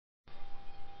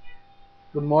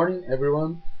Good morning,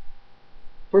 everyone.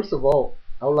 First of all,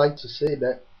 I would like to say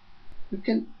that you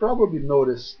can probably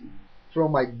notice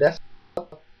from my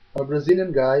desktop a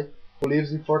Brazilian guy who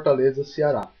lives in Fortaleza,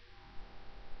 Ceará.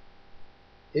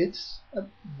 It's a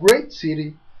great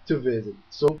city to visit,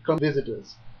 so come visit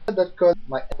us. That caused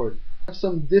my effort. I have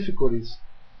some difficulties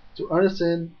to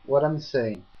understand what I'm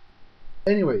saying.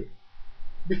 Anyway,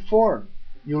 before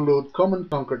you load Command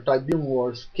Conquer Tiberium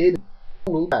Wars Cadence,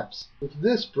 download apps. With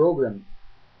this program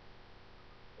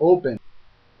open,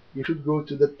 you should go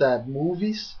to the tab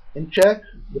Movies and check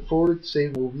the folder to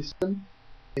save movies.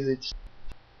 Visit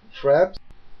Fraps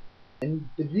and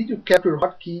the video capture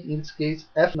hotkey, in this case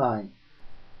F9.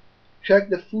 Check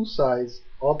the full size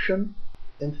option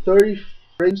and 30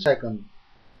 frames per second.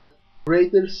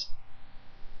 Greatest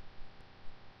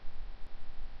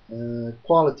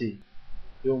quality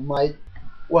you might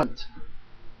want.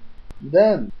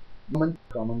 Then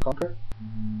Command Conquer.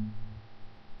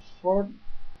 For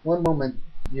one moment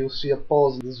you'll see a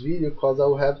pause in this video because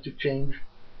I'll have to change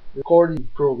the recording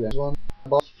program in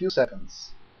about a few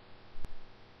seconds.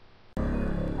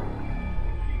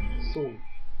 So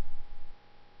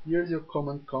here's your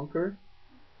Command Conquer.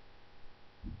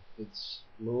 It's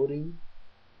loading.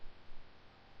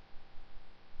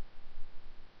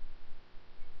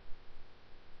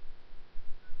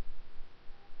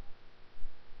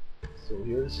 So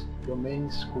here's your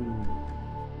main screen.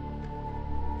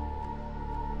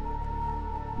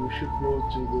 You should go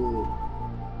to the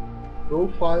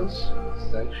Profiles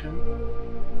section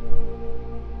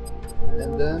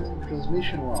and then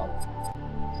Transmission Route.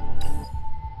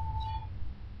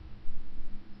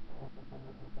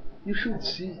 You should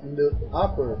see in the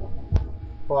upper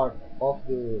part of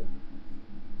the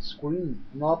screen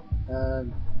not a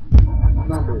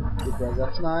number. You press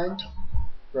F9,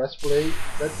 press play,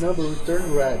 that number will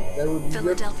turn red. That will be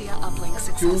Philadelphia uplink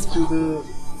due successful. to the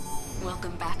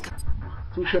Welcome back.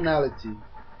 functionality.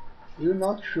 It will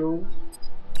not show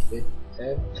it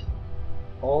at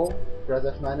all. Press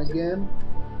F9 again.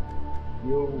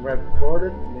 You have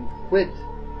recorded and then quit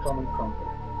Command Conquer.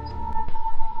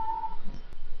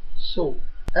 So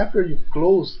after you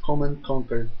close Command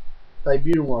Conquer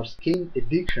Tiberium Wars King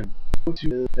Edition, go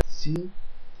to C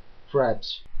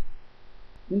Fraps.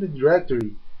 In the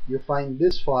directory you find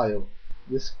this file,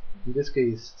 in this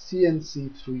case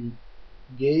C&C3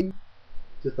 game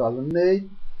 2008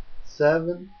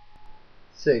 7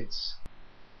 6,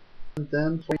 and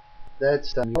then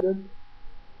that's time ordered,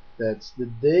 that's the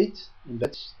date, and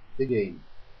that's the game.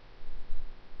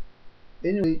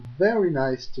 Anyway, very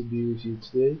nice to be with you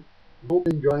today. Hope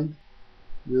you enjoyed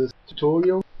this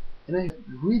tutorial and I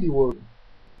really worked.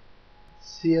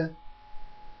 See ya.